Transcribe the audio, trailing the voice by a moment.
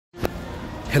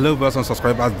Hello viewers and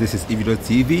subscribers, this is Eviction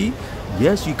TV.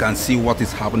 Yes, you can see what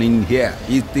is happening here.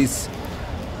 It is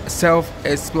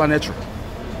self-explanatory.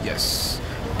 Yes,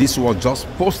 this was just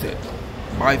posted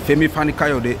by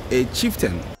Phyna, a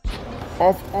chieftain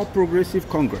of All Progressive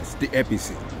Congress, the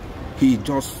APC. He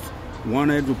just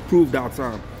wanted to prove that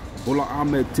Bola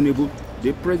Tinubu,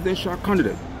 the presidential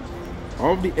candidate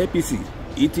of the APC,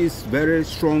 it is very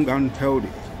strong and healthy.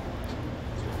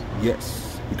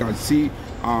 Yes, you can see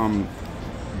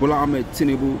Bola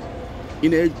Tinubu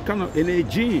in a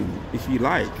gym, if you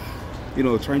like,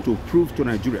 trying to prove to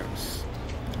Nigerians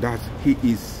that he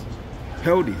is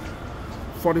healthy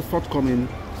for the forthcoming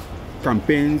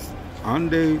campaigns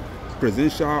and the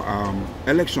presidential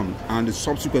election and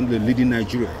subsequently leading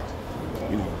Nigeria.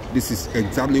 This is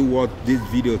exactly what this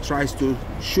video tries to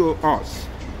show us,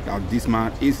 that this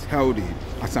man is healthy,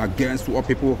 as against what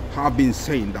people have been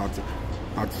saying, that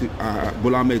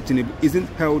Bola Tinubu isn't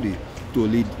healthy to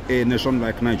lead a nation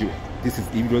like Nigeria. This is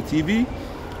Eviction TV,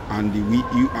 and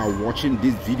you are watching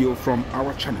this video from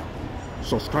our channel.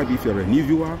 Subscribe if you're a new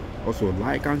viewer. Also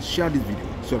like and share this video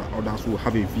so that others will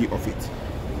have a view of it.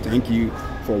 Thank you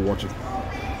for watching.